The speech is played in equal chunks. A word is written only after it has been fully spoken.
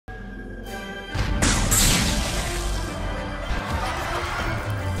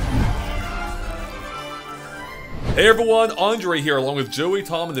Hey everyone, Andre here along with Joey,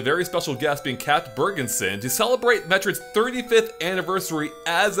 Tom, and the very special guest being CaptBurgerson to celebrate Metroid's 35th anniversary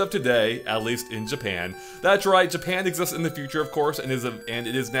as of today, at least in Japan. That's right, Japan exists in the future of course, and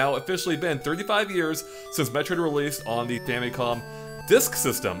it has now officially been 35 years since Metroid released on the Famicom Disk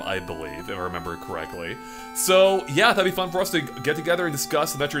System, I believe, if I remember correctly. So yeah, that'd be fun for us to get together and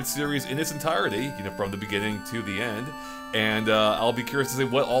discuss the Metroid series in its entirety, from the beginning to the end. And I'll be curious to see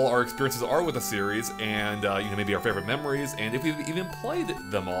what all our experiences are with the series, and maybe our favorite memories, and if we've even played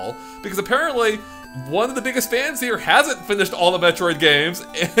them all. Because apparently, one of the biggest fans here hasn't finished all the Metroid games,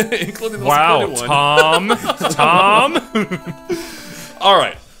 including the most Tom! All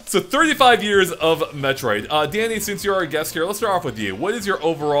right, so 35 years of Metroid. Danny, since you're our guest here, let's start off with you. What is your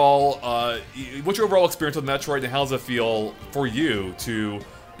overall, what's your overall experience with Metroid, and how does it feel for you to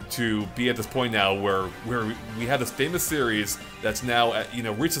be at this point now where we have this famous series that's now at,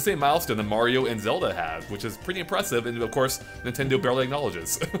 reached the same milestone that Mario and Zelda have, which is pretty impressive, and of course Nintendo barely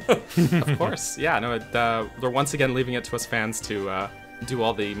acknowledges. Of course, yeah, no, they're once again leaving it to us fans to do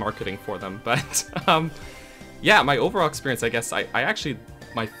all the marketing for them. But yeah, my overall experience, I guess, I actually,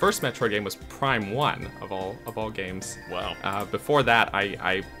 my first Metroid game was Prime 1 of all games. Wow. Before that,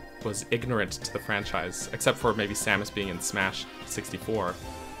 I was ignorant to the franchise, except for maybe Samus being in Smash 64.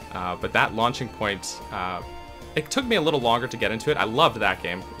 But that launching point, it took me a little longer to get into it. I loved that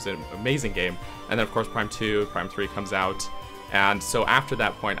game. It was an amazing game. And then, of course, Prime 2, Prime 3 comes out. And so after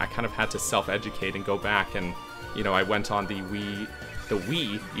that point, I kind of had to self-educate and go back. And, I went on the Wii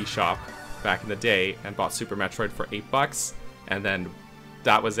eShop back in the day and bought Super Metroid for $8. And then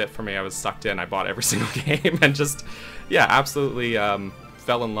that was it for me. I was sucked in. I bought every single game and just, yeah, absolutely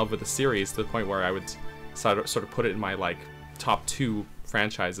fell in love with the series to the point where I would sort of put it in my, top 2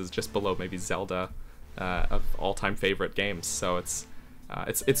 franchises, just below maybe Zelda of all-time favorite games. So it's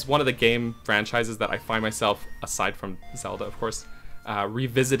one of the game franchises that I find myself, aside from Zelda of course,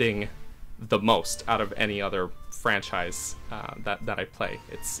 revisiting the most out of any other franchise that I play.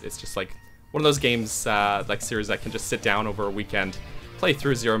 It's just like one of those games, series I can just sit down over a weekend, play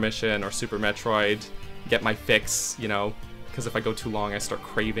through Zero Mission or Super Metroid, get my fix, because if I go too long I start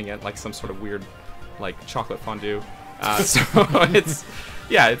craving it like some sort of weird chocolate fondue. So it's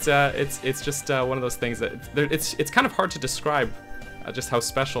just one of those things that it's kind of hard to describe just how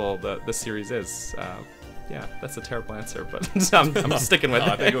special the series is. Yeah, that's a terrible answer, but I'm sticking with it.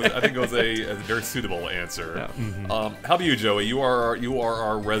 I think it was a very suitable answer. Yeah. Mm-hmm. How about you, Joey? You are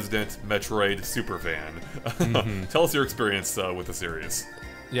our resident Metroid super fan. Mm-hmm. Tell us your experience with the series.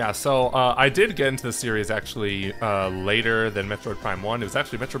 Yeah, so I did get into the series actually later than Metroid Prime 1. It was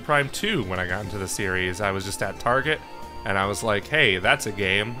actually Metroid Prime 2 when I got into the series. I was just at Target, and I was like, hey, that's a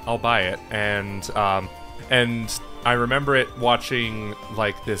game, I'll buy it. And I remember it watching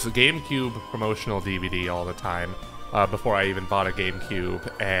this GameCube promotional DVD all the time before I even bought a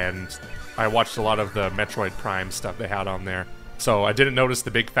GameCube, and I watched a lot of the Metroid Prime stuff they had on there. So I didn't notice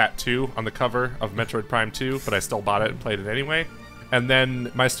the big fat 2 on the cover of Metroid Prime 2, but I still bought it and played it anyway. And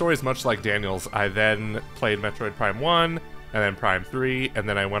then my story is much like Daniel's. I then played Metroid Prime 1, and then Prime 3, and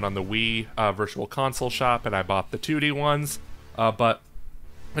then I went on the Wii Virtual Console shop and I bought the 2D ones. But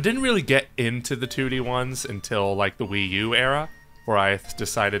I didn't really get into the 2D ones until the Wii U era, where I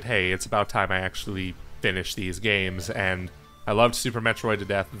decided, hey, it's about time I actually finish these games. And I loved Super Metroid to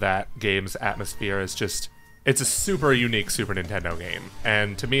death. That game's atmosphere is just, it's a super unique Super Nintendo game.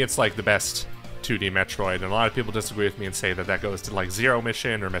 And to me, it's the best 2D Metroid, and a lot of people disagree with me and say that goes to Zero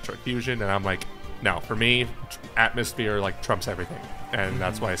Mission or Metroid Fusion, and I'm like, no, for me, atmosphere trumps everything, and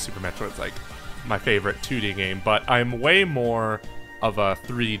that's why Super Metroid's my favorite 2D game. But I'm way more of a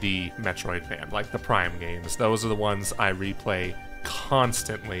 3D Metroid fan, the Prime games. Those are the ones I replay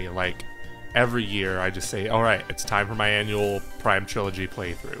constantly. Every year I just say, all right, it's time for my annual Prime Trilogy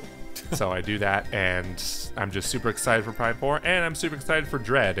playthrough. So I do that, and I'm just super excited for Prime 4, and I'm super excited for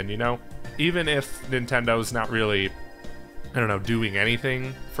Dread. And even if Nintendo's not really, doing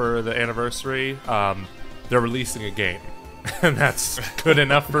anything for the anniversary, they're releasing a game. And that's good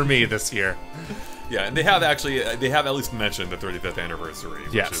enough for me this year. Yeah, and they have at least mentioned the 35th anniversary,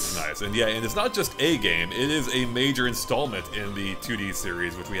 which is nice. And yeah, and it's not just a game, it is a major installment in the 2D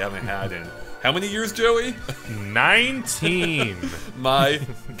series, which we haven't had in how many years, Joey? 19! My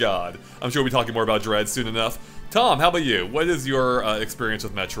God. I'm sure we'll be talking more about Dread soon enough. Tom, how about you? What is your experience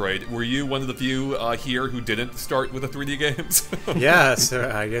with Metroid? Were you one of the few here who didn't start with the 3D games? Yeah, so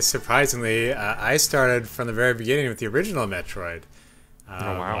I guess surprisingly, I started from the very beginning with the original Metroid.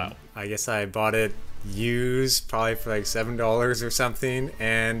 Oh, wow. I guess I bought it used, probably for $7 or something,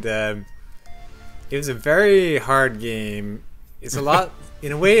 and it was a very hard game it's a lot.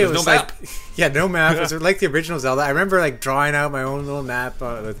 In a way, it There's was no like, map. yeah, no map. It was like the original Zelda. I remember like drawing out my own little map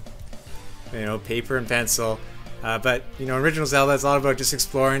with, paper and pencil. But original Zelda is all about just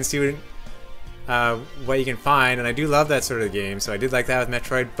exploring, see what you can find, and I do love that sort of game. So I did like that with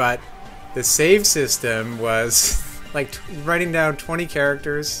Metroid. But the save system was like writing down 20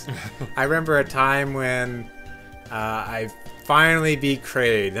 characters. I remember a time when I finally beat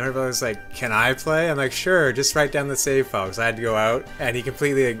Kraid. And everybody was like, "Can I play?" I'm like, "Sure, just write down the save file." Because I had to go out, and he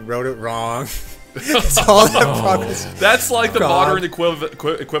completely wrote it wrong. It's all that progress. That's like the God. modern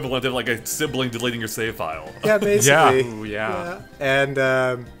equivalent of like a sibling deleting your save file. Yeah, basically. Ooh, yeah. And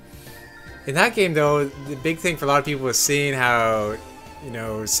in that game, though, the big thing for a lot of people was seeing how,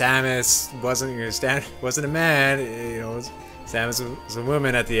 Samus wasn't a man. Samus was a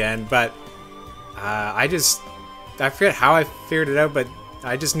woman at the end. But I forget how I figured it out, but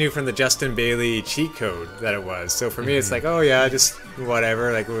I just knew from the Justin Bailey cheat code that it was. So for me, it's like, oh yeah, just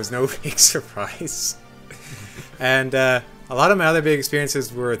whatever. Like, it was no big surprise. And a lot of my other big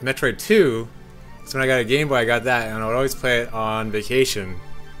experiences were with Metroid 2. So when I got a Game Boy, I got that, and I would always play it on vacation.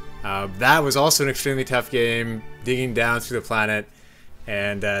 That was also an extremely tough game, digging down through the planet.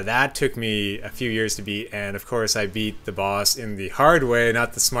 And that took me a few years to beat. And of course, I beat the boss in the hard way,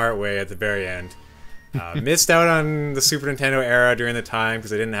 not the smart way at the very end. Missed out on the Super Nintendo era during the time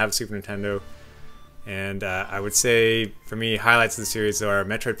because I didn't have a Super Nintendo. And I would say, for me, highlights of the series are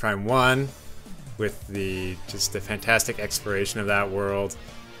Metroid Prime 1, with just the fantastic exploration of that world.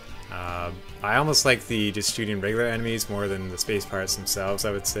 I almost like the just shooting regular enemies more than the space parts themselves,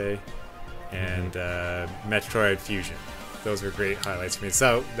 I would say. And Metroid Fusion. Those were great highlights for me.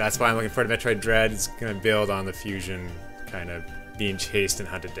 So that's why I'm looking forward to Metroid Dread. It's going to build on the Fusion kind of being chased and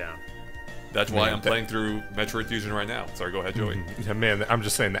hunted down. That's why I'm playing through Metroid Fusion right now. Sorry, go ahead, Joey. Yeah, man, I'm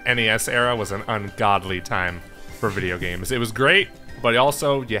just saying the NES era was an ungodly time for video games. It was great, but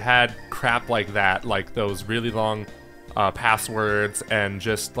also you had crap like that, like those really long passwords and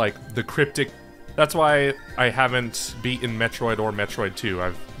just like the cryptic. That's why I haven't beaten Metroid or Metroid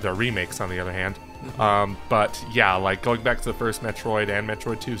 2. They're remakes on the other hand. But yeah, like going back to the first Metroid and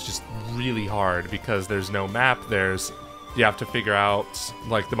Metroid 2 is just really hard because there's no map. You have to figure out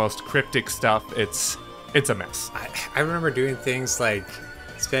like the most cryptic stuff. It's a mess. I remember doing things like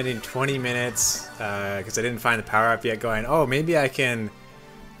spending 20 minutes because I didn't find the power up yet, going, oh, maybe I can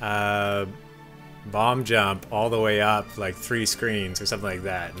bomb jump all the way up like 3 screens or something like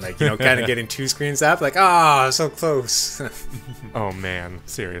that, and like kind of getting 2 screens up, like, so close. Oh man,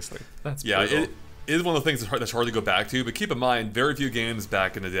 seriously. That's Yeah, brutal. it is one of the things that's hard to go back to, but keep in mind, very few games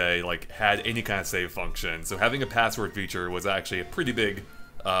back in the day had any kind of save function, so having a password feature was actually a pretty big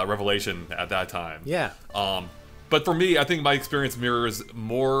revelation at that time. Yeah. But for me, I think my experience mirrors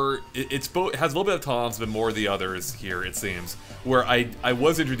more. It has a little bit of Tom's, but more of the others here, it seems. Where I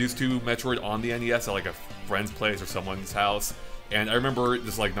was introduced to Metroid on the NES at like a friend's place or someone's house, and I remember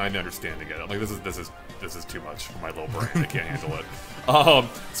just like not even understanding it. I'm like, this is too much for my little brain. I can't handle it.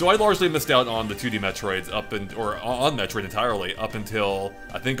 So I largely missed out on the 2D Metroids on Metroid entirely up until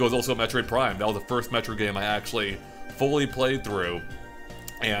I think it was also Metroid Prime. That was the first Metroid game I actually fully played through.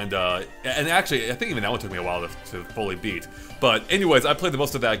 And actually, I think even that one took me a while to fully beat. But anyways, I played the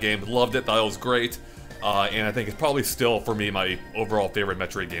most of that game, loved it, thought it was great. And I think it's probably still, for me, my overall favorite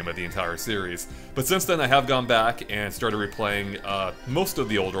Metroid game of the entire series. But since then, I have gone back and started replaying most of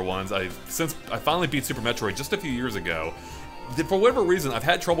the older ones. Since I finally beat Super Metroid just a few years ago. For whatever reason, I've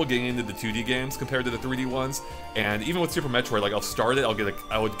had trouble getting into the 2D games compared to the 3D ones, and even with Super Metroid, like I'll start it,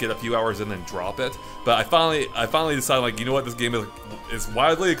 I would get a few hours and then drop it. But I finally decided, like, you know what, this game is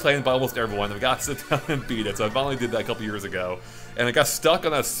widely acclaimed by almost everyone. I've got to sit down and beat it. So I finally did that a couple years ago, and I got stuck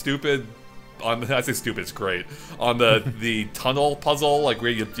on that stupid. I say stupid, it's great. On the tunnel puzzle, like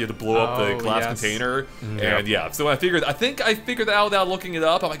where you have to blow up the glass container, and yeah. So I figured that out without looking it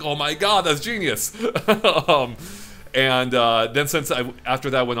up. I'm like, oh my god, that's genius. And then after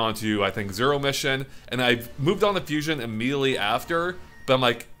that went on to, I think, Zero Mission, and I moved on to Fusion immediately after, but I'm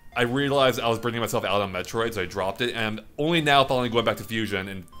like, I realized I was burning myself out on Metroid, so I dropped it, and I'm only now finally going back to Fusion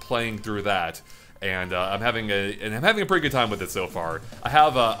and playing through that, and I'm having a pretty good time with it so far.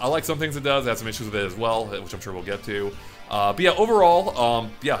 I like some things it does, I have some issues with it as well, which I'm sure we'll get to. But yeah, overall,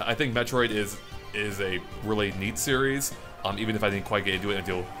 I think Metroid is a really neat series. Even if I didn't quite get into it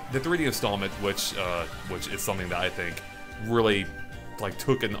until the 3D installment, which is something that I think really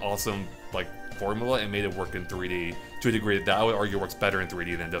took an awesome formula and made it work in 3D to a degree that I would argue works better in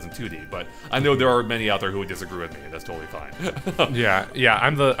 3D than it does in 2D. But I know there are many out there who would disagree with me, and that's totally fine. Yeah,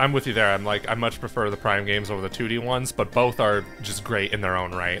 I'm with you there. I much prefer the Prime games over the 2D ones, but both are just great in their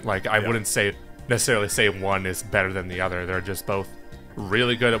own right. I wouldn't say necessarily say one is better than the other. They're just both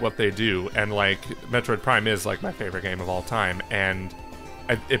really good at what they do, and like Metroid Prime is like my favorite game of all time, and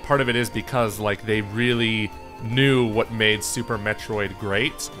part of it is because like they really knew what made Super Metroid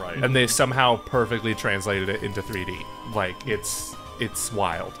great, Right. and they somehow perfectly translated it into 3D. Like it's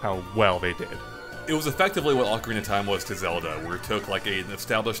wild how well they did. It was effectively what Ocarina of Time was to Zelda, where it took like an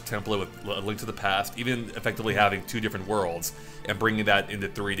established template with A Link to the Past, even effectively having two different worlds, and bringing that into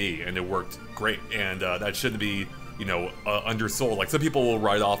 3D, and it worked great. And that shouldn't be, you know, undersold. Like some people will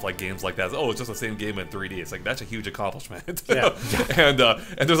write off like games like that as, oh, it's just the same game in 3D. It's like that's a huge accomplishment. Yeah. and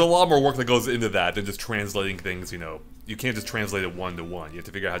there's a lot more work that goes into that than just translating things. You know, you can't just translate it one to one. You have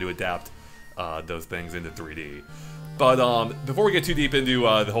to figure out how to adapt those things into 3D. But before we get too deep into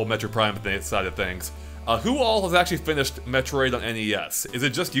the whole Metroid Prime side of things, who all has actually finished Metroid on NES? Is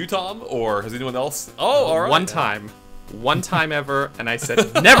it just you, Tom, or has anyone else? Oh, all right. One time ever, and I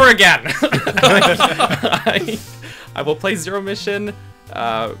said never again. I will play Zero Mission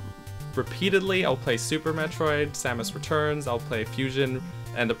repeatedly. I'll play Super Metroid, Samus Returns. I'll play Fusion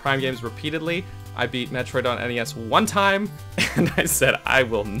and the Prime games repeatedly. I beat Metroid on NES one time, and I said I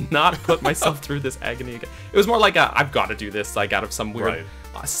will not put myself through this agony again. It was more like I've got to do this, like out of some weird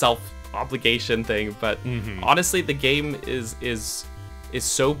self-obligation thing. But honestly, the game is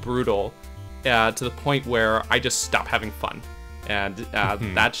so brutal to the point where I just stop having fun, and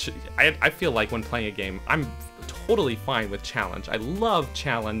I feel like when playing a game, I'm totally fine with challenge. I love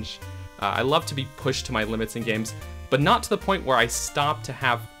challenge. I love to be pushed to my limits in games, but not to the point where I stop to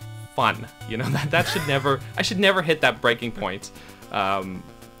have fun. You know, that should never. I should never hit that breaking point.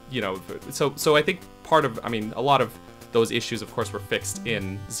 You know, so I think a lot of those issues, of course, were fixed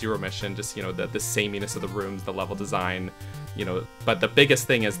in Zero Mission. Just, you know, the sameness of the rooms, the level design. You know, but the biggest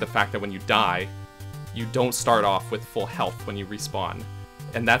thing is the fact that when you die, you don't start off with full health when you respawn.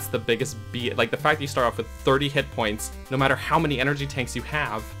 And that's the biggest like the fact that you start off with 30 hit points, no matter how many energy tanks you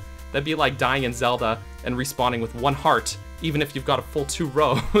have, that'd be like dying in Zelda and respawning with one heart, even if you've got a full 2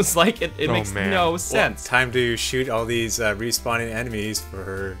 rows. Like, it makes no sense. Well, time to shoot all these respawning enemies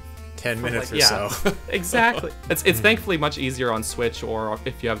for 10 minutes or so. Exactly. It's thankfully much easier on Switch, or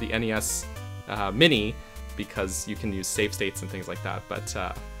if you have the NES Mini, because you can use save states and things like that.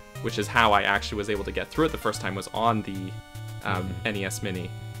 But which is how I actually was able to get through it the first time, was on the NES Mini,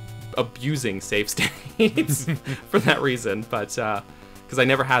 abusing save states for that reason. But because I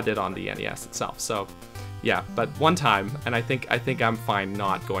never had it on the NES itself, so yeah. But one time, and I think I'm fine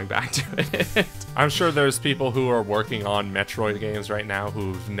not going back to it. I'm sure there's people who are working on Metroid games right now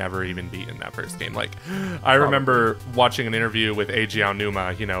who've never even beaten that first game. Like, I remember watching an interview with Eiji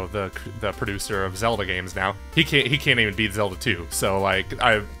Aonuma, you know, the producer of Zelda games now. He can't even beat Zelda 2. So like,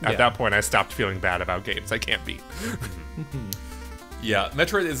 at that point I stopped feeling bad about games I can't beat. Yeah,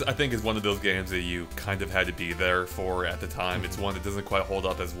 Metroid is one of those games that you kind of had to be there for at the time. It's one that doesn't quite hold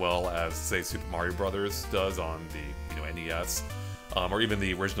up as well as, say, Super Mario Brothers does on the NES, or even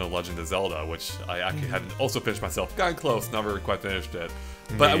the original Legend of Zelda, which I actually hadn't also finished myself. Gotten close, never quite finished it.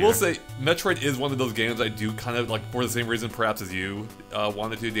 But I will say, Metroid is one of those games I do kind of like, for the same reason perhaps as you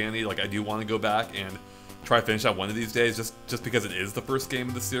wanted to, Danny. Like, I do want to go back and try to finish that one of these days, just because it is the first game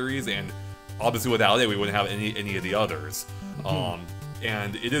of the series, and obviously without it we wouldn't have any of the others.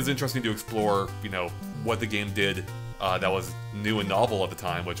 And it is interesting to explore, you know, what the game did that was new and novel at the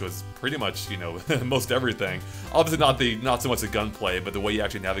time, which was pretty much, you know, most everything. Obviously not so much the gunplay, but the way you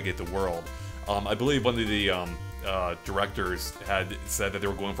actually navigate the world. I believe one of the directors had said that they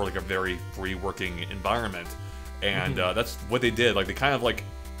were going for like a very free working environment, and that's what they did. Like, they kind of like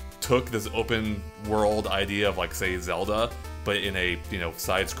took this open world idea of, like, say, Zelda, but in a, you know,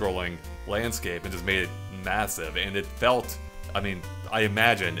 side-scrolling landscape, and just made it massive. And it felt, I mean, I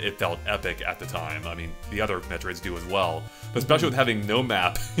imagine it felt epic at the time. I mean, the other Metroids do as well. But especially with having no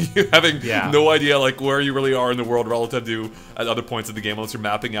map, you having no idea, like, where you really are in the world relative to at other points of the game, unless you're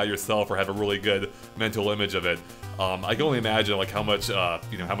mapping out yourself or have a really good mental image of it. I can only imagine, like, how much,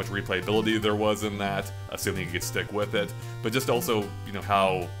 you know, how much replayability there was in that, assuming you could stick with it. But just also, you know,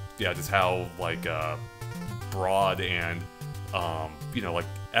 how, just how, like, broad and, you know, like,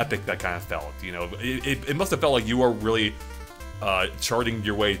 epic that kind of felt. You know, it must have felt like you were really charting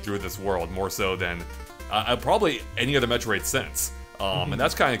your way through this world, more so than probably any other Metroid since. And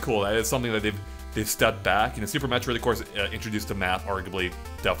that's kind of cool. That is something that they've stepped back. You know, Super Metroid, of course, introduced a map, arguably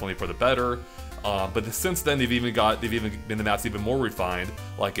definitely for the better. But since then, they've even been the maps even more refined.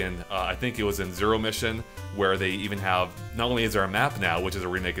 Like in, I think it was in Zero Mission, where they even have, not only is there a map now, which is a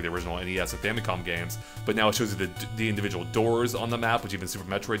remake of the original NES and Famicom games, but now it shows you the individual doors on the map, which even Super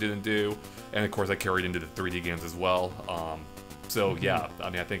Metroid didn't do. And of course, that carried into the 3D games as well. So yeah, I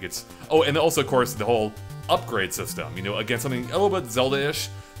mean, I think it's... Oh, and also, of course, the whole upgrade system. You know, again, something a little bit Zelda-ish,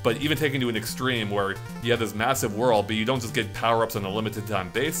 but even taken to an extreme where you have this massive world, but you don't just get power-ups on a limited time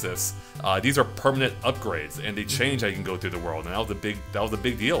basis. These are permanent upgrades, and they change how you can go through the world, and that was a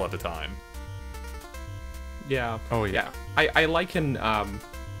big deal at the time. Yeah. Oh, yeah. I liken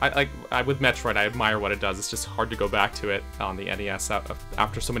with Metroid, I admire what it does. It's just hard to go back to it on the NES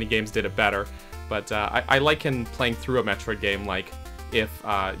after so many games did it better. But I liken playing through a Metroid game like if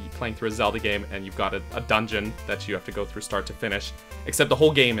you're playing through a Zelda game and you've got a dungeon that you have to go through start to finish, except the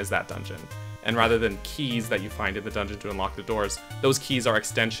whole game is that dungeon. And rather than keys that you find in the dungeon to unlock the doors, those keys are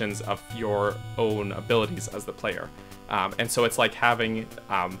extensions of your own abilities as the player. And so it's like having...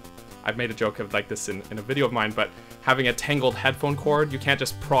 I've made a joke of like this in a video of mine, but having a tangled headphone cord, you can't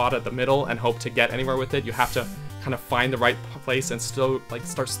just prod at the middle and hope to get anywhere with it. You have to kind of find the right place and still like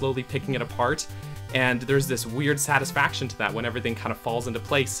start slowly picking it apart. And there's this weird satisfaction to that when everything kind of falls into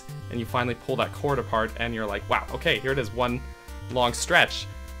place and you finally pull that cord apart and you're like, wow, okay, here it is, one long stretch.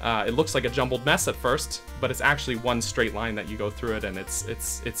 It looks like a jumbled mess at first, but it's actually one straight line that you go through it, and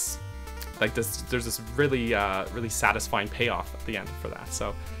it's like this. There's this really really satisfying payoff at the end for that.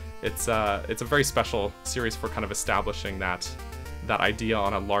 So. It's a very special series for kind of establishing that idea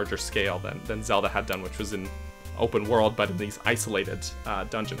on a larger scale than Zelda had done, which was in open world, but in these isolated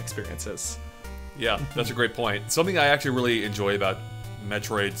dungeon experiences. Yeah, that's a great point. Something I actually really enjoy about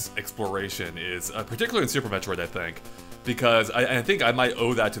Metroid's exploration is, particularly in Super Metroid, I think, because I think I might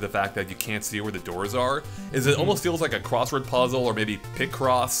owe that to the fact that you can't see where the doors are, is it almost feels like a crossword puzzle or maybe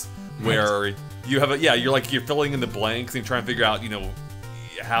Picross, where you have you're filling in the blanks and trying to figure out, you know,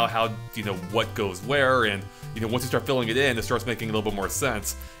 how you know what goes where, and you know once you start filling it in, it starts making a little bit more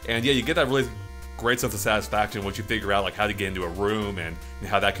sense. And yeah, you get that really great sense of satisfaction once you figure out like how to get into a room and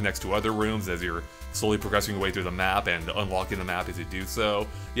how that connects to other rooms as you're slowly progressing your way through the map and unlocking the map as you do so.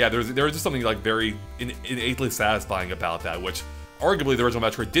 Yeah, there's just something like very innately satisfying about that, which arguably the original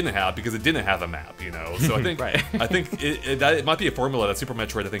Metroid didn't have because it didn't have a map, you know. So I think right. I think it might be a formula that Super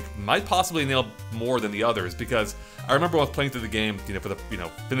Metroid I think might possibly nail more than the others, because I remember when I was playing through the game, you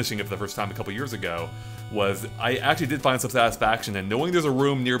know, finishing it for the first time a couple years ago, was I actually did find some satisfaction in knowing there's a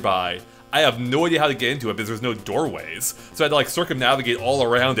room nearby. I have no idea how to get into it because there's no doorways, so I had to like circumnavigate all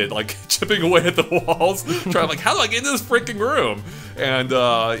around it, like chipping away at the walls, trying like, how do I get into this freaking room? And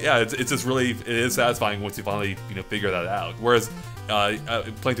yeah, it's just really, it is satisfying once you finally figure that out. Whereas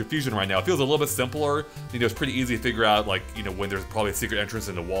playing through Fusion right now, it feels a little bit simpler. It's pretty easy to figure out, like, when there's probably a secret entrance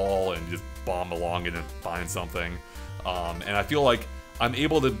in the wall and just bomb along and then find something. And I feel like I'm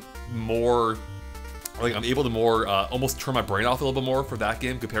able to more almost turn my brain off a little bit more for that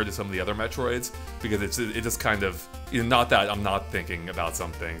game compared to some of the other Metroids, because it just kind of, not that I'm not thinking about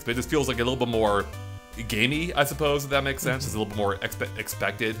some things, but it just feels like a little bit more gamey, I suppose, if that makes sense. It's a little bit more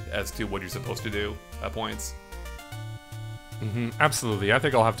expected as to what you're supposed to do at points. Absolutely. I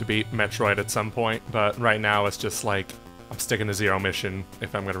think I'll have to beat Metroid at some point, but right now it's just like I'm sticking to Zero Mission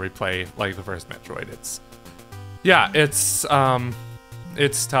if I'm going to replay like the first Metroid.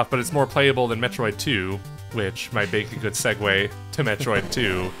 It's tough, but it's more playable than Metroid 2, which might make a good segue to Metroid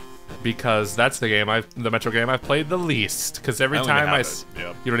 2, because that's the Metroid game I've played the least. Because every time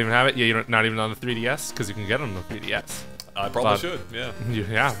you don't even have it. Yeah, you're not even on the 3DS, because you can get it on the 3DS. I probably should. Yeah.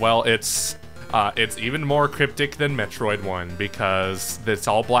 Yeah. Well, it's even more cryptic than Metroid 1 because it's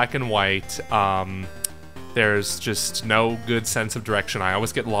all black and white. There's just no good sense of direction. I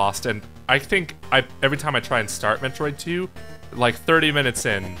always get lost, and I think every time I try and start Metroid 2, like 30 minutes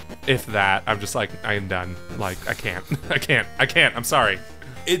in, if that, I'm just like, I'm done. Like, I can't. I'm sorry.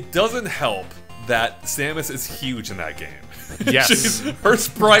 It doesn't help that Samus is huge in that game. Yes. Her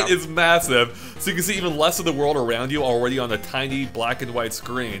sprite is massive, so you can see even less of the world around you already on a tiny black and white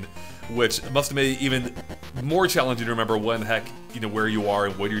screen, which must have made it even more challenging to remember when the heck, where you are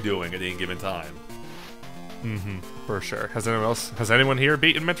and what you're doing at any given time. For sure. Has anyone here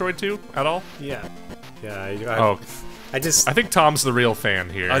beaten Metroid 2 at all? Yeah. I think Tom's the real fan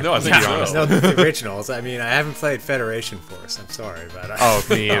here. I know, I think so. No, the originals. I mean, I haven't played Federation Force. I'm sorry, but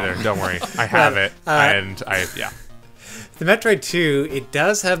me either. Don't worry. I have it, and yeah. The Metroid 2, it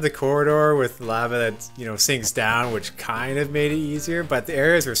does have the corridor with lava that, sinks down, which kind of made it easier, but the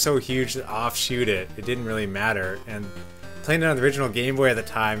areas were so huge that offshoot it didn't really matter. And playing it on the original Game Boy at the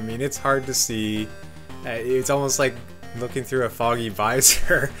time, I mean, it's hard to see. It's almost like looking through a foggy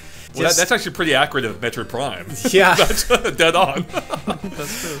visor. Well, that's actually pretty accurate of Metroid Prime. Yeah. That's dead on.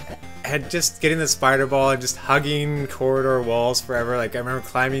 That's true. And just getting the spider ball and just hugging corridor walls forever. Like, I remember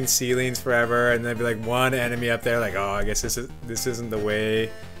climbing ceilings forever, and there'd be like one enemy up there, like, oh, I guess this isn't the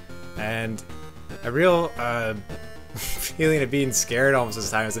way. And a real feeling of being scared almost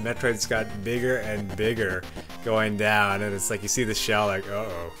this time as the Metroids got bigger and bigger going down, and it's like you see the shell like,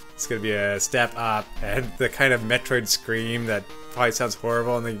 uh-oh, it's gonna be a step up, and the kind of Metroid scream that probably sounds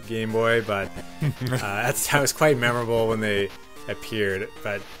horrible on the Game Boy, but that was quite memorable when they appeared.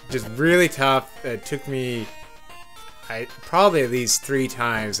 But just really tough. It took me probably at least 3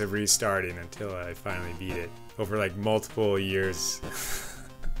 times of restarting until I finally beat it over like multiple years.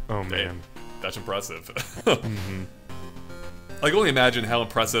 Oh man, that's impressive. I can only imagine how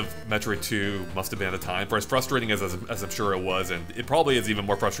impressive Metroid 2 must have been at the time, for as frustrating as I'm sure it was, and it probably is even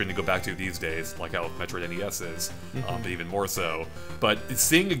more frustrating to go back to these days, like how Metroid NES is, but even more so. But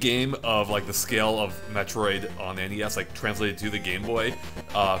seeing a game of like the scale of Metroid on NES, like translated to the Game Boy,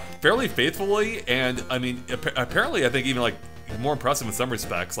 fairly faithfully, and I mean, apparently I think even like more impressive in some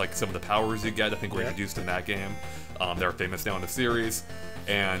respects, like some of the powers you get, I think were introduced in that game. They're famous now in the series,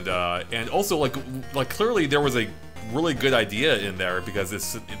 and also like clearly there was a really good idea in there, because it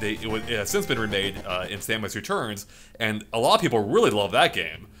has since been remade in Samus Returns, and a lot of people really love that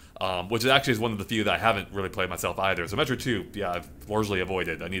game, which actually is one of the few that I haven't really played myself either. So Metroid 2, yeah, I've largely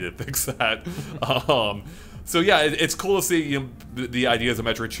avoided. I need to fix that. So yeah, it's cool to see the ideas of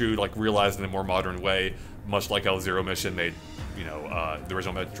Metroid 2 like realized in a more modern way, much like how Zero Mission made the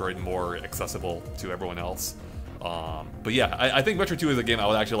original Metroid more accessible to everyone else. But yeah, I think Metroid 2 is a game I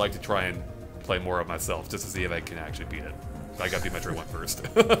would actually like to try and play more of myself, just to see if I can actually beat it. I got to beat Metroid 1 first.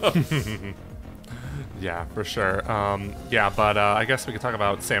 Yeah, for sure. Yeah, but I guess we could talk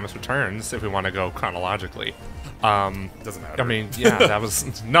about Samus Returns if we want to go chronologically. Doesn't matter. I mean, yeah, that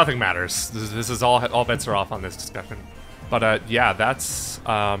was nothing matters. This is all bets are off on this discussion. But yeah, that's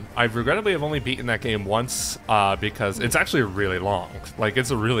I regrettably have only beaten that game once because it's actually really long. Like, it's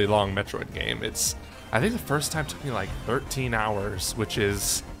a really long Metroid game. I think the first time took me like 13 hours, which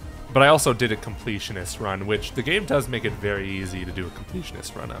is. But I also did a completionist run, which the game does make it very easy to do a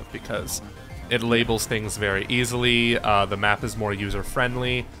completionist run of, because it labels things very easily, the map is more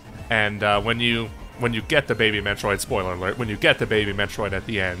user-friendly, and when you get the baby Metroid, spoiler alert, when you get the baby Metroid at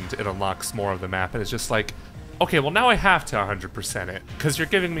the end, it unlocks more of the map, and it's just like, okay, well now I have to 100% it, because you're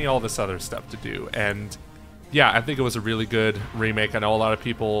giving me all this other stuff to do, and yeah, I think it was a really good remake. I know a lot of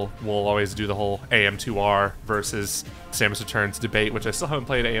people will always do the whole AM2R versus Samus Returns debate, which I still haven't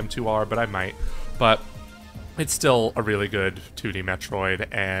played AM2R, but I might. But it's still a really good 2D Metroid,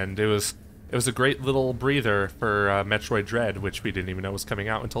 and it was a great little breather for Metroid Dread, which we didn't even know was coming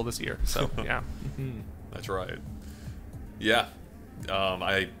out until this year. So yeah, that's right. Yeah,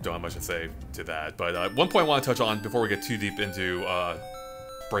 I don't have much to say to that. But one point I want to touch on before we get too deep into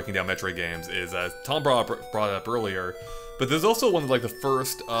breaking down Metroid games is, as Tom brought up earlier, but there's also one of like the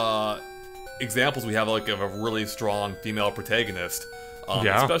first examples we have like of a really strong female protagonist,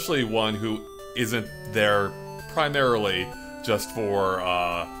 especially one who isn't there primarily just for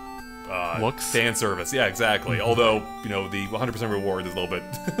looks, fan service. Yeah, exactly. Although the 100% reward is a little bit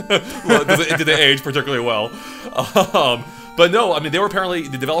it didn't age particularly well. But no, I mean, they were apparently,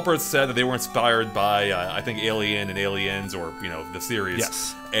 the developers said that they were inspired by, I think, Alien and Aliens, or, the series.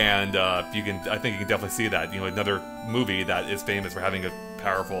 Yes. And I think you can definitely see that. Another movie that is famous for having a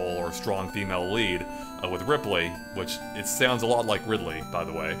powerful or strong female lead with Ripley, which it sounds a lot like Ridley, by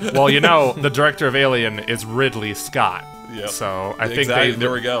the way. Well, the director of Alien is Ridley Scott. Yep. So I think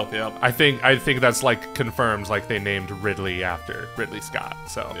there we go. Yeah. I think that's like confirmed, like they named Ridley after Ridley Scott.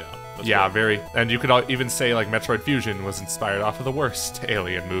 So yeah, very. And you could even say like Metroid Fusion was inspired off of the worst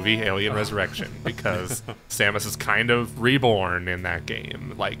Alien movie, Alien Resurrection, because Samus is kind of reborn in that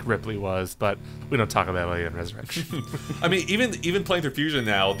game, like Ripley was. But we don't talk about Alien Resurrection. I mean, even playing through Fusion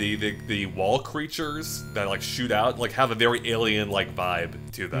now, the wall creatures that like shoot out like have a very alien-like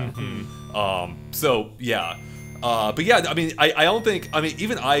vibe to them. So yeah. But yeah, I mean, I don't think, I mean,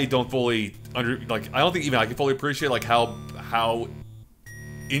 even I don't fully I don't think even I can fully appreciate like how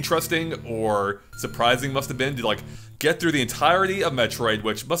interesting or surprising must have been to like get through the entirety of Metroid,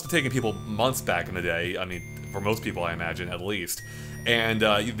 which must have taken people months back in the day. I mean, for most people, I imagine, at least. And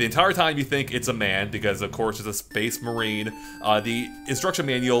the entire time you think it's a man, because of course it's a space marine. The instruction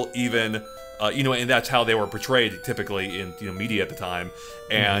manual even, and that's how they were portrayed typically in media at the time.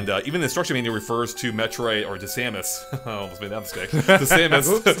 And even the instruction manual refers to Metroid, or to Samus, I almost made that mistake, to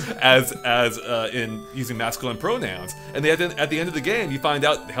Samus as in using masculine pronouns. And at the end of the game, you find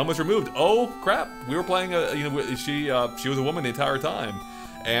out helmet's removed. Oh crap! We were playing she was a woman the entire time.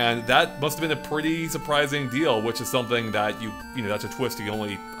 And that must have been a pretty surprising deal, which is something that that's a twist you can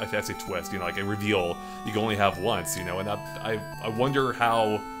only, I say twist, like a reveal you can only have once, and I wonder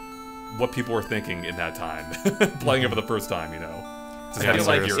what people were thinking in that time, playing it for the first time, just having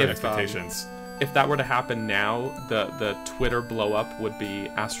like your expectations. if that were to happen now, the Twitter blow up would be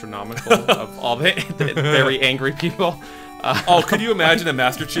astronomical of all the very angry people. Oh, could you imagine if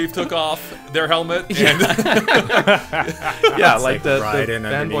Master Chief took off their helmet? And Yeah, like the Raiden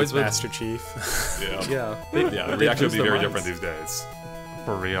fanboys would. Master Chief. yeah, Yeah, the reaction would be very different these days.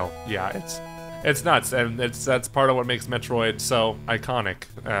 For real. Yeah, it's nuts, and that's part of what makes Metroid so iconic.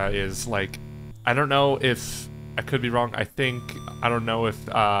 Is like, I don't know if I could be wrong. I don't know if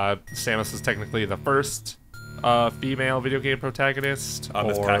Samus is technically the first female video game protagonist.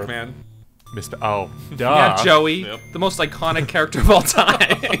 Miss or Pac-Man. Oh, duh. Yeah, Joey, Yep. the most iconic character of all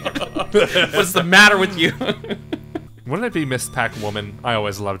time. What's the matter with you? Wouldn't it be Miss Pac-Woman? I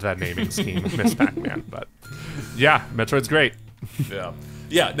always loved that naming scheme, Miss Pac-Man. But yeah, Metroid's great. Yeah.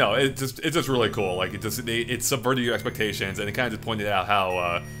 Yeah, no, it's just really cool. Like it subverted your expectations, and it kind of just pointed out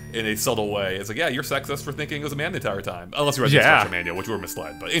how, in a subtle way, it's like, yeah, you're sexist for thinking it was a man the entire time, unless you read the instruction manual, which we were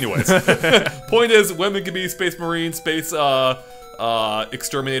misled. But anyways, point is, women can be space marines, space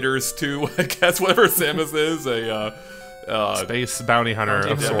exterminators too. I guess whatever Samus is, Space bounty hunter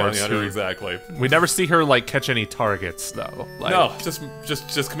of yeah, sorts. bounty hunter, exactly. We never see her like catch any targets though. Like, No,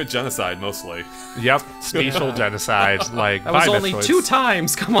 just commit genocide mostly. Yep, spatial genocide. Like That was bye, only Metroids. 2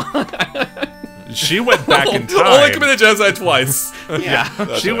 times. Come on. She went back in time. Only committed genocide twice.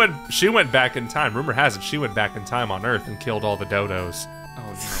 Yeah. She went back in time. Rumor has it she went back in time on Earth and killed all the dodos.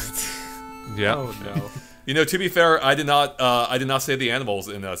 Oh Yep. no. Oh no. You know, to be fair, I did not save the animals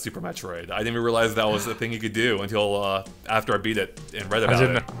in Super Metroid. I didn't even realize that was a thing you could do until after I beat it and read about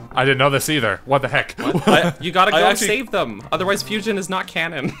it. I didn't know this either. What the heck? You gotta go actually- save them. Otherwise, Fusion is not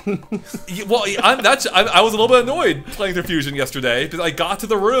canon. Well, I was a little bit annoyed playing through Fusion yesterday because I got to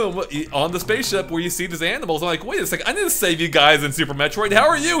the room on the spaceship where you see these animals. I'm like, wait a second, I didn't save you guys in Super Metroid. How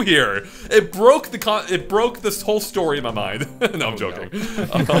are you here? It broke this whole story in my mind. No, I'm joking.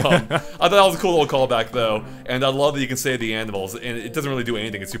 I thought that was a cool little callback though, and I love that you can save the animals, and it doesn't really do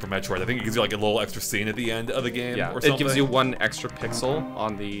anything in Super Metroid. I think it gives you like a little extra scene at the end of the game. Yeah, or it something. gives you 1 extra pixel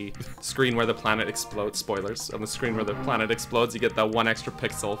on the screen where the planet explodes. Spoilers. On the screen where the planet explodes, you get that 1 extra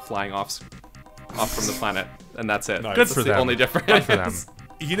pixel flying off from the planet, and that's it. Nice. Good That's for the them. only difference. Good for them.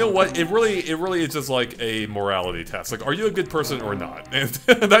 You know what? It really is just like a morality test. Like, are you a good person or not? And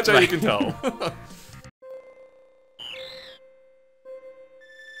that's how you can tell.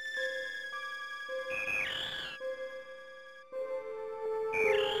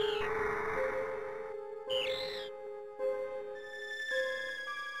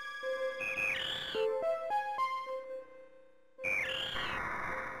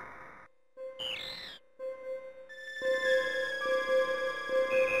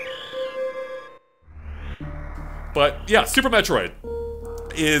 But yeah, Super Metroid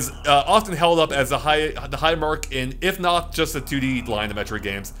is often held up as the high mark in, if not just the 2D line of Metroid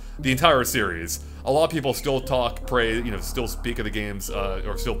games, the entire series. A lot of people still talk praise, still speak of the games,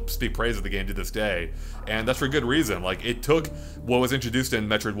 or still speak praise of the game to this day, and that's for good reason. Like, it took what was introduced in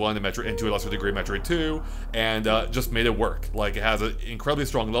Metroid 1 and to a lesser degree Metroid 2, and just made it work. Like, it has an incredibly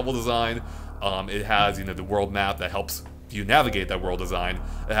strong level design. It has, the world map that helps you navigate that world design.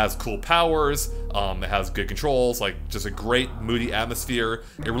 It has cool powers, it has good controls, like just a great moody atmosphere.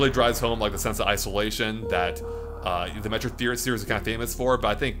 It really drives home like the sense of isolation that the Metroid series is kind of famous for, but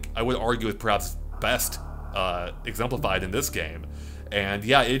I think I would argue it's perhaps best exemplified in this game. And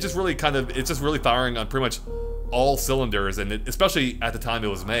yeah, it's just really firing on pretty much all cylinders, and especially at the time it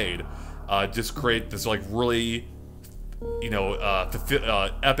was made, just create this like really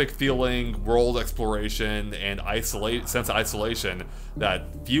epic feeling, world exploration, and sense of isolation that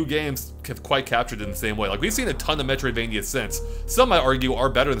few games have quite captured in the same way. Like, we've seen a ton of Metroidvania since. Some might argue are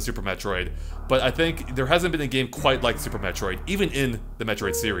better than Super Metroid, but I think there hasn't been a game quite like Super Metroid, even in the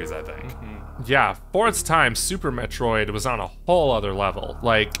Metroid series, I think. Yeah, for its time, Super Metroid was on a whole other level.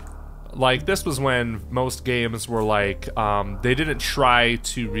 Like this was when most games were like, they didn't try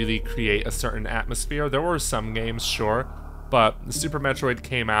to really create a certain atmosphere. There were some games, sure, but Super Metroid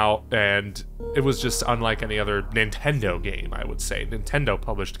came out and it was just unlike any other Nintendo game, I would say. Nintendo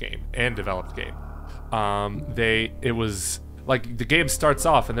published game and developed game. It was like, the game starts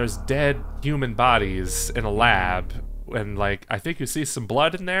off and there's dead human bodies in a lab, and like, I think you see some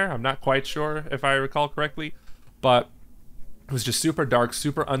blood in there. I'm not quite sure if I recall correctly, but it was just super dark,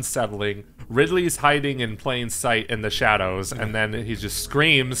 super unsettling. Ridley's hiding in plain sight in the shadows, and then he just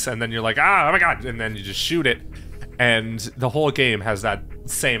screams, and then you're like, oh my god, and then you just shoot it. And the whole game has that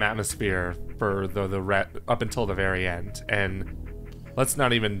same atmosphere for the up until the very end. And let's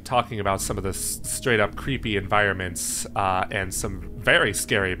not even talking about some of the straight up creepy environments and some very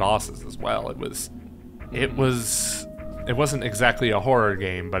scary bosses as well. It was it wasn't exactly a horror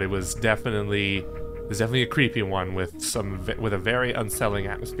game, but it was definitely a creepy one with a very unsettling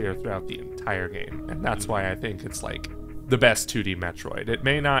atmosphere throughout the entire game, and that's why I think it's like the best 2D Metroid. It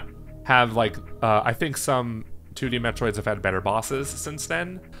may not have like I think some 2D Metroids have had better bosses since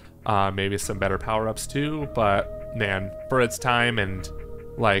then, maybe some better power-ups too, but man, for its time, and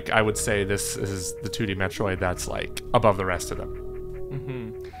like I would say this is the 2D Metroid that's like above the rest of them.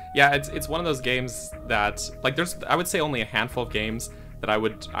 Yeah, it's one of those games that like there's I would say only a handful of games that I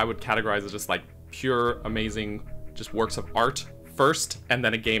would categorize as just like pure amazing just works of art first, and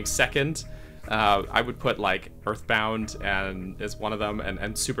then a game second. I would put like Earthbound and is one of them,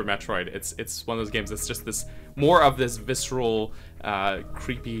 and Super Metroid. It's one of those games that's just this more of this visceral,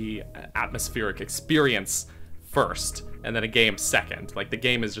 creepy, atmospheric experience first, and then a game second. Like the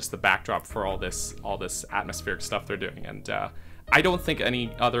game is just the backdrop for all this atmospheric stuff they're doing, and I don't think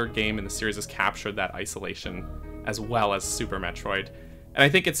any other game in the series has captured that isolation as well as Super Metroid, and I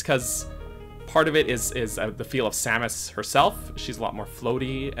think it's because part of it is the feel of Samus herself. She's a lot more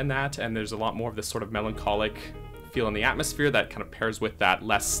floaty in that, and there's a lot more of this sort of melancholic feel in the atmosphere that kind of pairs with that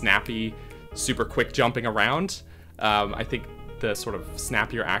less snappy, super quick jumping around. I think the sort of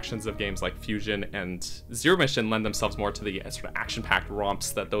snappier actions of games like Fusion and Zero Mission lend themselves more to the sort of action-packed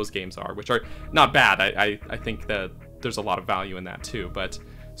romps that those games are, which are not bad. I think that there's a lot of value in that too, but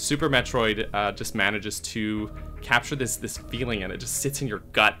Super Metroid just manages to capture this feeling, and it just sits in your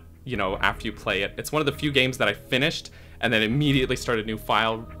gut, you know, after you play it. It's one of the few games that I finished and then immediately started a new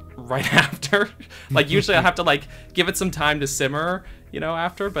file right after. Like usually I have to like give it some time to simmer, you know,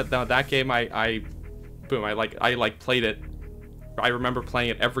 after, but no, that game I played it. I remember playing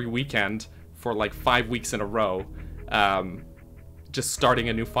it every weekend for like 5 weeks in a row, just starting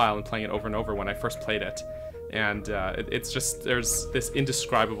a new file and playing it over and over when I first played it. And it's just, there's this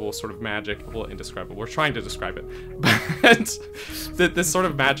indescribable sort of magic. Well, indescribable, we're trying to describe it, but this sort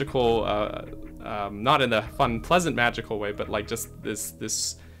of magical, not in a fun, pleasant, magical way, but like just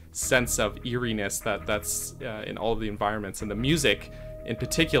this sense of eeriness that's in all of the environments. And the music in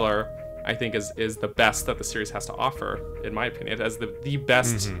particular, I think is the best that the series has to offer, in my opinion. It has the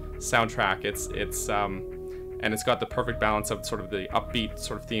best soundtrack. It's and it's got the perfect balance of sort of the upbeat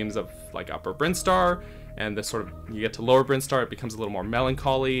sort of themes of like Upper Brinstar, and the sort of, you get to Lower Brinstar, it becomes a little more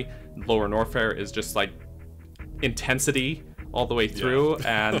melancholy. Lower Norfair is just like intensity all the way through,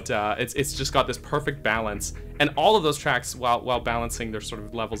 and it's just got this perfect balance. And all of those tracks, while balancing their sort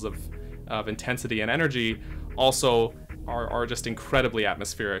of levels of intensity and energy, also are just incredibly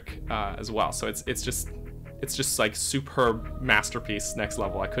atmospheric as well. So it's just like superb masterpiece, next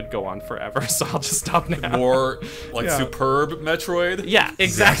level. I could go on forever, so I'll just stop now. More like superb Metroid. Yeah,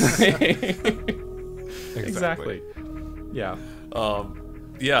 exactly. Exactly. Yeah.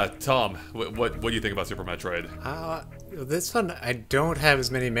 Yeah, Tom, what do you think about Super Metroid? This one, I don't have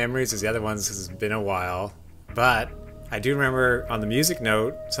as many memories as the other ones because it's been a while, but I do remember on the music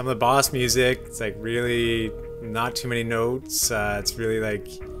note, some of the boss music, it's like really not too many notes. It's really like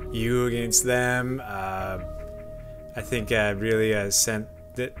you against them. I think really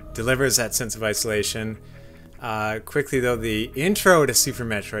that delivers that sense of isolation. Quickly though, the intro to Super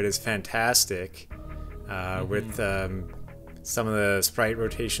Metroid is fantastic. With some of the sprite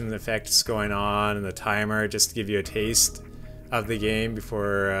rotation effects going on and the timer, just to give you a taste of the game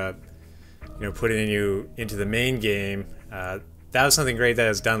before putting you into the main game. That was something great that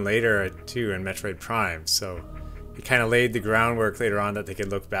was done later too in Metroid Prime, so it kind of laid the groundwork later on that they could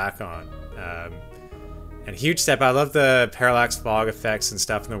look back on. And huge step, I love the parallax fog effects and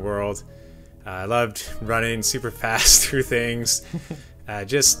stuff in the world. I loved running super fast through things.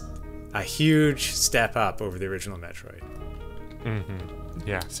 Just a huge step up over the original Metroid.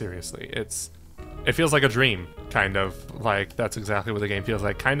 Yeah, seriously, it feels like a dream, kind of. Like that's exactly what the game feels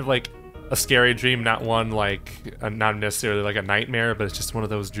like. Kind of like a scary dream, not one like not necessarily like a nightmare, but it's just one of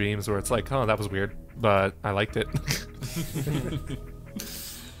those dreams where it's like, oh, that was weird, but I liked it.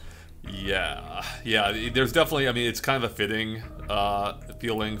 Yeah. There's definitely, I mean, it's kind of a fitting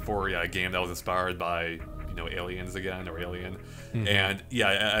feeling for a game that was inspired by Aliens again, or Alien. And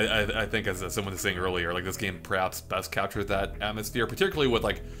I think as someone was saying earlier, like this game perhaps best captures that atmosphere, particularly with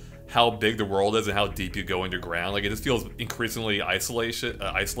like how big the world is and how deep you go underground. Like it just feels increasingly isolated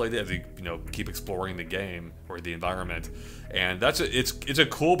as you keep exploring the game or the environment, and it's a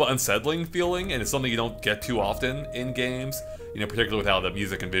cool but unsettling feeling, and it's something you don't get too often in games. Particularly with how the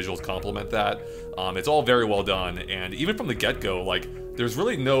music and visuals complement that. It's all very well done, and even from the get-go, like there's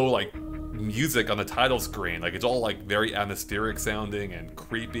really no like music on the title screen. Like it's all like very atmospheric sounding and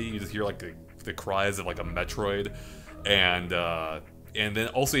creepy. You just hear like the cries of like a Metroid, and then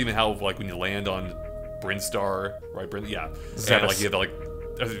also even how like when you land on Brinstar, right? Yeah. Zebes. And like you have like,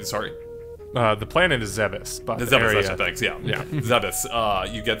 sorry. The planet is Zebes, but The the Zebes, area... actually, thanks, yeah.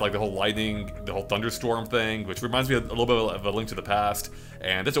 Zebes. You get like the whole lightning, the whole thunderstorm thing, which reminds me of a little bit of A Link to the Past,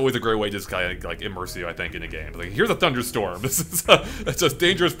 and that's always a great way to just kind of like immerse you, I think, in a game. Like, here's a thunderstorm. It's a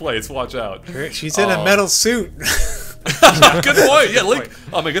dangerous place. Watch out. She's in a metal suit. Good point. Yeah, Link.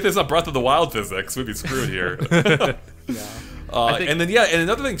 Oh my goodness, it's not Breath of the Wild physics. We'd be screwed here. And then and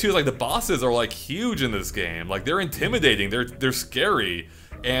another thing too is like the bosses are like huge in this game. Like they're intimidating. They're scary.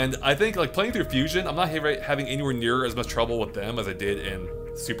 And I think like playing through Fusion, I'm not having anywhere near as much trouble with them as I did in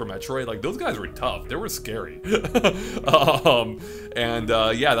Super Metroid. Like those guys were tough. They were scary. Yeah,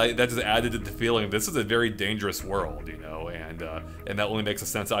 that just added to the feeling this is a very dangerous world, you know, and that only makes the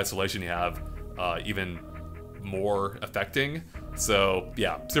sense of isolation you have even more affecting. So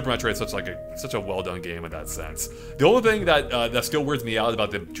yeah, Super Metroid is such a well done game in that sense. The only thing that still weirds me out about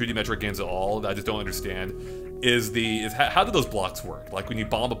the 2D Metroid games at all that I just don't understand is how do those blocks work? Like when you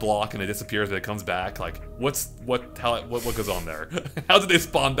bomb a block and it disappears and it comes back, like what goes on there? How did they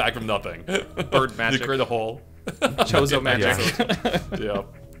spawn back from nothing? Bird magic. You create a hole. Chozo magic. Yeah.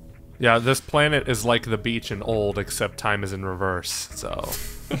 Yeah, this planet is like the beach in Old, except time is in reverse. So,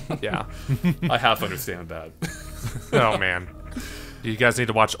 yeah. I half understand that. Oh man, you guys need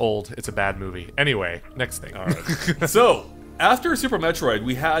to watch Old. It's a bad movie. Anyway, next thing. All right. So after Super Metroid,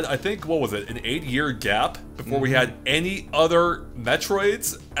 we had, I think, what was it, an 8-year gap before we had any other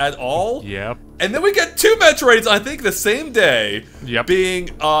Metroids at all. Yep. And then we get 2 Metroids, I think, the same day. Yep. Being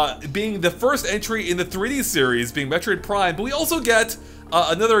the first entry in the 3D series, being Metroid Prime, but we also get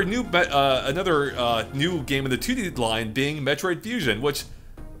another new game in the 2D line, being Metroid Fusion, which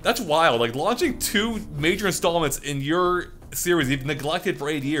that's wild. Like launching 2 major installments in your series you've neglected for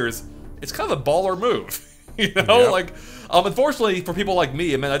 8 years, it's kind of a baller move. You know, Yep. Unfortunately for people like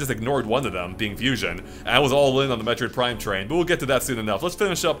me, I just ignored one of them, being Fusion, and I was all in on the Metroid Prime train. But we'll get to that soon enough. Let's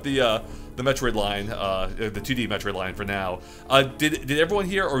finish up the Metroid line, the 2D Metroid line for now. Did everyone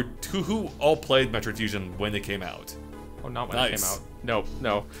here, or who all played Metroid Fusion when it came out? Oh, not when it came out.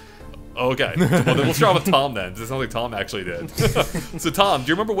 No. Okay, well then we'll start with Tom then. It sounds like Tom actually did. So Tom, do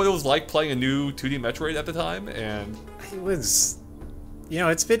you remember what it was like playing a new 2D Metroid at the time? And It was,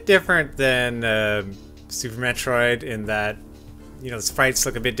 it's a bit different than Super Metroid in that, the sprites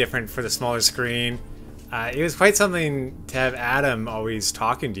look a bit different for the smaller screen. It was quite something to have Adam always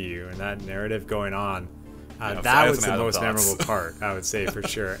talking to you and that narrative going on. That was the most memorable part, I would say, for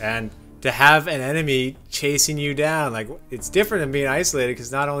sure. And to have an enemy chasing you down, like, it's different than being isolated,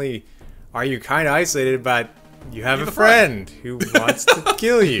 because not only are you kind of isolated, but you have a friend who wants to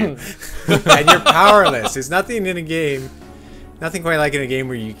kill you. And you're powerless. There's nothing in a game, nothing quite like in a game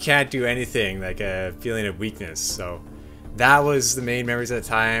where you can't do anything, like a feeling of weakness. So that was the main memories at the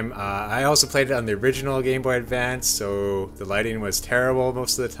time. I also played it on the original Game Boy Advance, so the lighting was terrible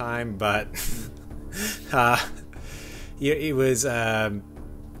most of the time, but it was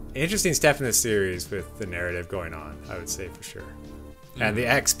interesting step in the series with the narrative going on, I would say, for sure. And the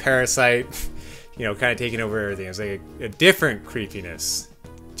X-Parasite, kind of taking over everything. It was like a different creepiness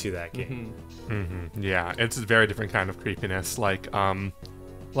to that game. Yeah, it's a very different kind of creepiness. Like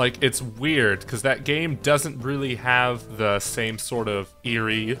it's weird because that game doesn't really have the same sort of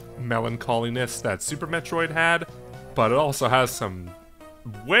eerie melancholiness that Super Metroid had, but it also has some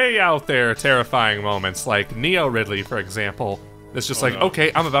way out there terrifying moments, like Neo Ridley, for example. It's just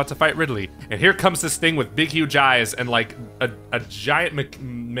okay, I'm about to fight Ridley, and here comes this thing with big, huge eyes and like a giant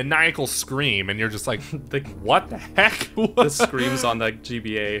maniacal scream, and you're just like, what the heck? The screams on the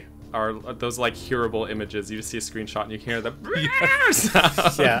GBA are those like hearable images. You just see a screenshot and you hear the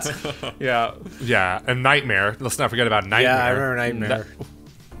sound. Yeah, and Nightmare. Let's not forget about Nightmare. Yeah, I remember Nightmare.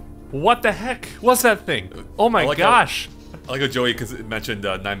 What the heck was that thing? Oh my gosh. I like how Joey mentioned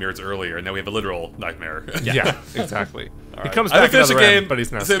nightmares earlier, and now we have a literal nightmare. Yeah, exactly. Right. He comes back another game, but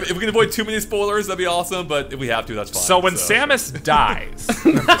he's not. So if we can avoid too many spoilers, that'd be awesome. But if we have to, that's fine. So when Samus dies,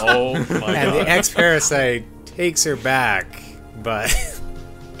 oh my god, and the X-Parasite takes her back, but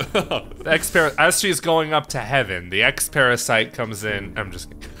as she's going up to heaven, the X-Parasite comes in. I'm just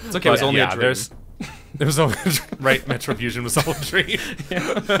kidding. It's okay. It was only a dream. There was only right. Metro Fusion was all a dream.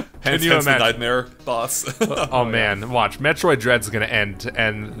 Can you imagine the nightmare boss? Oh man, watch. Metroid Dread's gonna end,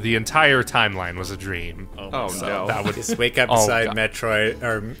 and the entire timeline was a dream. Oh no! That would just wake up beside Metroid,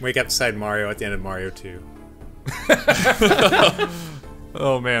 or wake up beside Mario at the end of Mario 2.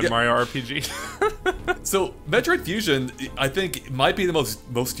 Oh man, Mario RPG. So Metroid Fusion, I think, might be the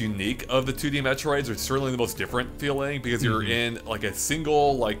most unique of the 2D Metroids, or certainly the most different feeling, because you're in like a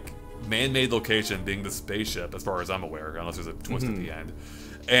single man-made location, being the spaceship, as far as I'm aware, unless there's a twist at the end.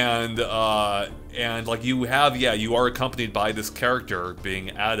 And like you have, yeah, you are accompanied by this character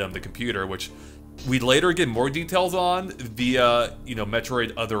being Adam, the computer, which we later get more details on via, you know,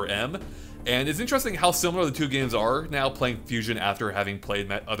 Metroid Other M. And it's interesting how similar the two games are now, playing Fusion after having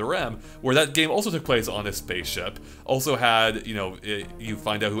played Other M, where that game also took place on a spaceship. Also had, you know, you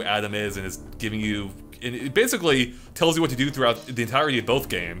find out who Adam is and is giving you, and it basically tells you what to do throughout the entirety of both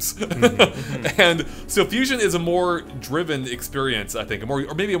games. And so Fusion is a more driven experience, I think,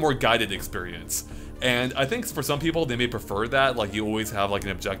 or maybe a more guided experience. And I think for some people, they may prefer that, like you always have like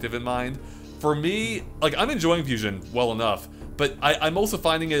an objective in mind. For me, like I'm enjoying Fusion well enough, but I'm also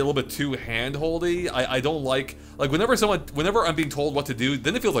finding it a little bit too hand-holdy. I don't like whenever I'm being told what to do,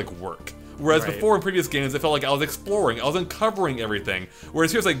 then it feels like work. Whereas before in previous games, it felt like I was exploring, I was uncovering everything.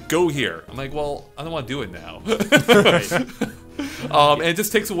 Whereas here it's like, go here. I'm like, well, I don't want to do it now. And it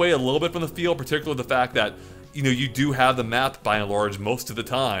just takes away a little bit from the feel, particularly the fact that, you know, you do have the map by and large most of the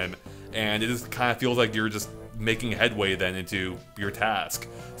time, and it just kind of feels like you're just making headway then into your task.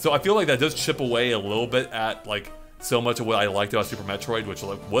 So I feel like that does chip away a little bit at like so much of what I liked about Super Metroid, which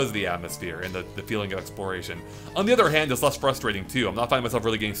was the atmosphere and the feeling of exploration. On the other hand, it's less frustrating too. I'm not finding myself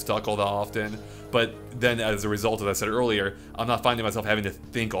really getting stuck all that often, but then as a result, as I said earlier, I'm not finding myself having to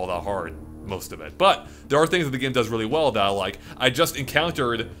think all that hard most of it. But there are things that the game does really well that I like. I just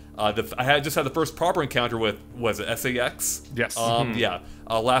encountered, I had just had the first proper encounter with, was it SAX? Yes. Yeah,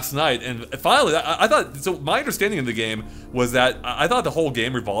 last night, and finally, I thought, so my understanding of the game was that I thought the whole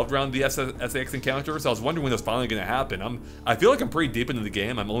game revolved around the SAX encounter, so I was wondering when it was finally going to happen. I feel like I'm pretty deep into the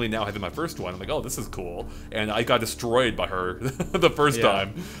game. I'm only now having my first one. I'm like, oh, this is cool. And I got destroyed by her the first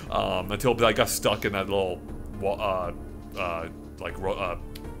time, until I got stuck in that little,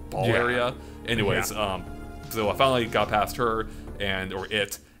 ball area. Anyways, so I finally got past her, or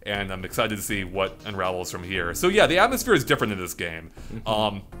it, and I'm excited to see what unravels from here. So yeah, the atmosphere is different in this game.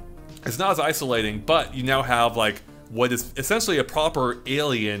 It's not as isolating, but you now have like what is essentially a proper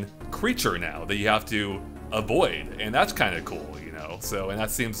alien creature now that you have to avoid, and that's kind of cool, you know. So, and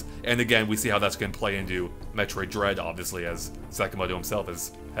that seems, and again, we see how that's going to play into Metroid Dread, obviously, as Sakamoto himself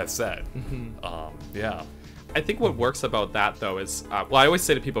has said. Yeah. I think what works about that, though, is, well, I always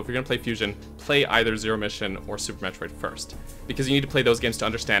say to people, if you're going to play Fusion, play either Zero Mission or Super Metroid first. Because you need to play those games to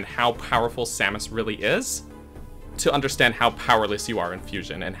understand how powerful Samus really is, to understand how powerless you are in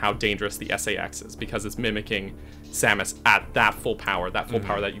Fusion, and how dangerous the SAX is, because it's mimicking Samus at that full power that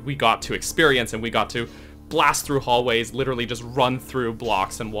we got to experience, and we got to blast through hallways, literally just run through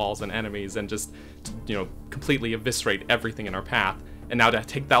blocks and walls and enemies, and just, you know, completely eviscerate everything in our path. And now to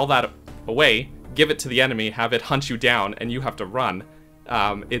take all that away, give it to the enemy, have it hunt you down, and you have to run.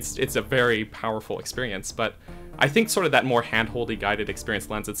 It's a very powerful experience, but I think sort of that more hand-holdy guided experience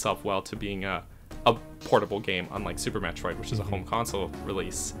lends itself well to being a portable game, unlike Super Metroid, which is a home console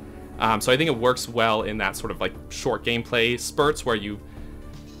release. So I think it works well in that sort of like short gameplay spurts where you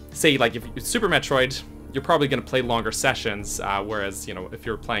say, like, if it's Super Metroid, you're probably going to play longer sessions, whereas, you know, if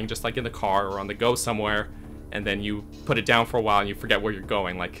you're playing just like in the car or on the go somewhere, and then you put it down for a while and you forget where you're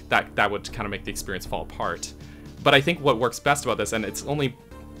going, like that would kind of make the experience fall apart. But I think what works best about this, and it's only,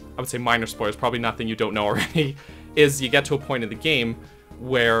 I would say minor spoilers, probably nothing you don't know already, is you get to a point in the game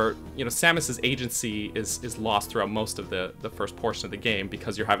where, you know, Samus's agency is lost throughout most of the first portion of the game,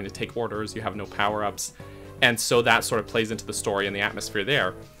 because you're having to take orders, you have no power-ups, and so that sort of plays into the story and the atmosphere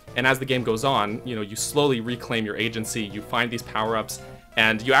there. And as the game goes on, you know, you slowly reclaim your agency, you find these power-ups,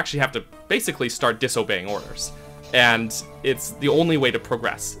 and you actually have to basically start disobeying orders. And it's the only way to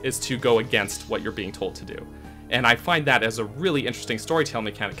progress is to go against what you're being told to do. And I find that as a really interesting storytelling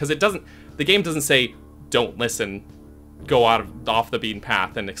mechanic, because the game doesn't say, don't listen, go off the beaten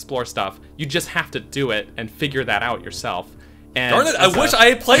path and explore stuff. You just have to do it and figure that out yourself. And darn it, I wish I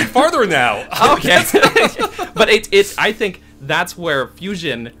had played farther now. Okay. But I think that's where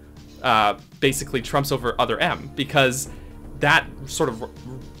Fusion basically trumps over Other M, because that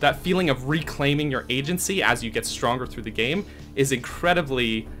feeling of reclaiming your agency as you get stronger through the game is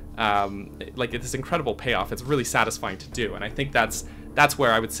incredibly, like, it's this incredible payoff. It's really satisfying to do, and I think that's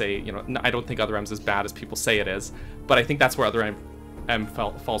where I would say, you know, I don't think Other M's as bad as people say it is, but I think that's where Other M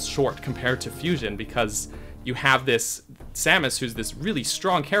falls short compared to Fusion, because you have this Samus who's this really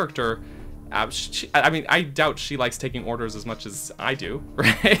strong character. I mean, I doubt she likes taking orders as much as I do,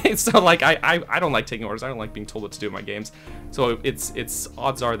 right? So, like, I don't like taking orders. I don't like being told what to do in my games. So it's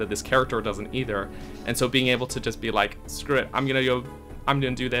odds are that this character doesn't either. And so being able to just be like, screw it, I'm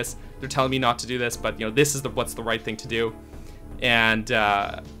gonna do this. They're telling me not to do this, but, you know, this is what's the right thing to do. And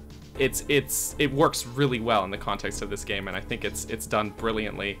it works really well in the context of this game, and I think it's done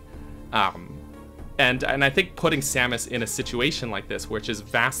brilliantly. And I think putting Samus in a situation like this, which is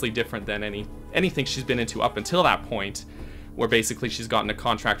vastly different than anything she's been into up until that point, where basically she's gotten a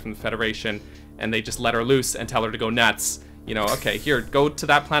contract from the Federation and they just let her loose and tell her to go nuts. You know, okay, here, go to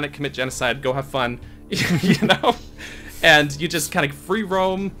that planet, commit genocide, go have fun, you know? And you just kind of free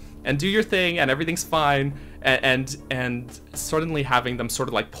roam and do your thing and everything's fine. And suddenly having them sort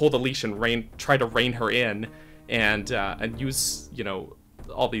of like pull the leash and try to rein her in and use, you know,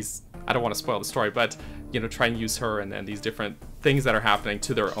 all these, I don't want to spoil the story, but, you know, try and use her and these different things that are happening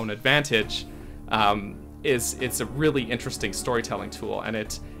to their own advantage, it's a really interesting storytelling tool, and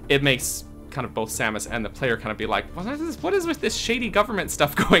it makes kind of both Samus and the player kind of be like, what is with this shady government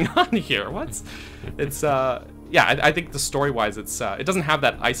stuff going on here? Yeah, I think the story-wise, it doesn't have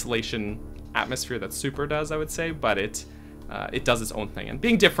that isolation atmosphere that Super does, I would say, but it does its own thing, and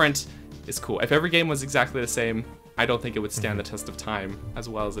being different is cool. If every game was exactly the same, I don't think it would stand the test of time as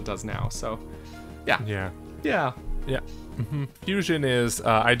well as it does now. So, yeah. Fusion is,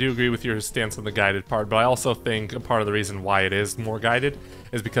 I do agree with your stance on the guided part, but I also think a part of the reason why it is more guided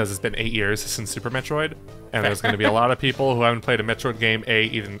is because it's been 8 years since Super Metroid, and there's going to be a lot of people who haven't played a Metroid game, A,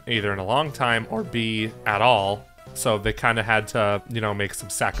 either in a long time, or B, at all. So they kind of had to, you know, make some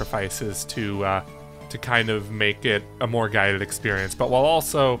sacrifices to kind of make it a more guided experience, but while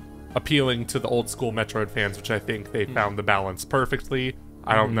also appealing to the old school Metroid fans, which I think they found the balance perfectly.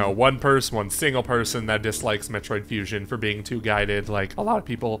 I don't know one single person that dislikes Metroid Fusion for being too guided. Like, a lot of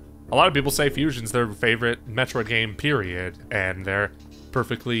people say Fusion's their favorite Metroid game, period, and they have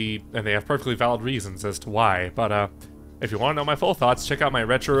perfectly valid reasons as to why. But if you want to know my full thoughts, check out my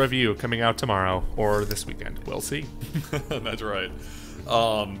retro review coming out tomorrow or this weekend. We'll see. That's right.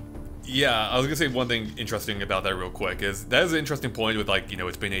 Yeah, I was gonna say one thing interesting about that real quick is that is an interesting point with, like, you know,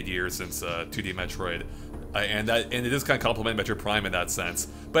 it's been 8 years since 2D Metroid, and it is kind of complement Metroid Prime in that sense.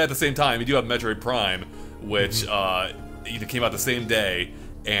 But at the same time, you do have Metroid Prime, which either came out the same day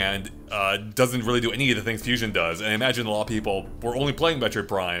and doesn't really do any of the things Fusion does. And I imagine a lot of people were only playing Metroid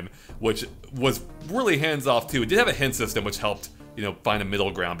Prime, which was really hands off too. It did have a hint system, which helped, you know, find a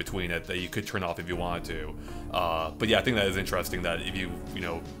middle ground between it that you could turn off if you wanted to. But yeah, I think that is interesting that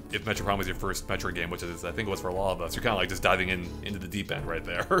if Metroid Prime was your first Metroid game, which is, I think it was for a lot of us, you're kind of like just diving into the deep end right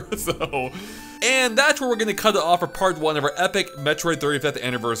there. And that's where we're going to cut it off for part 1 of our epic Metroid 35th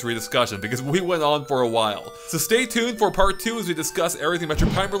anniversary discussion, because we went on for a while. So stay tuned for part 2 as we discuss everything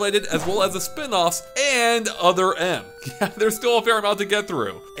Metroid Prime related, as well as the spin-offs and other M. Yeah, there's still a fair amount to get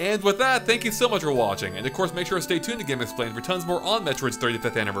through. And with that, thank you so much for watching, and of course make sure to stay tuned to GameXplain for tons more on Metroid's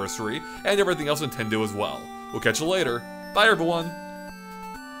 35th anniversary and everything else Nintendo as well. We'll catch you later. Bye everyone!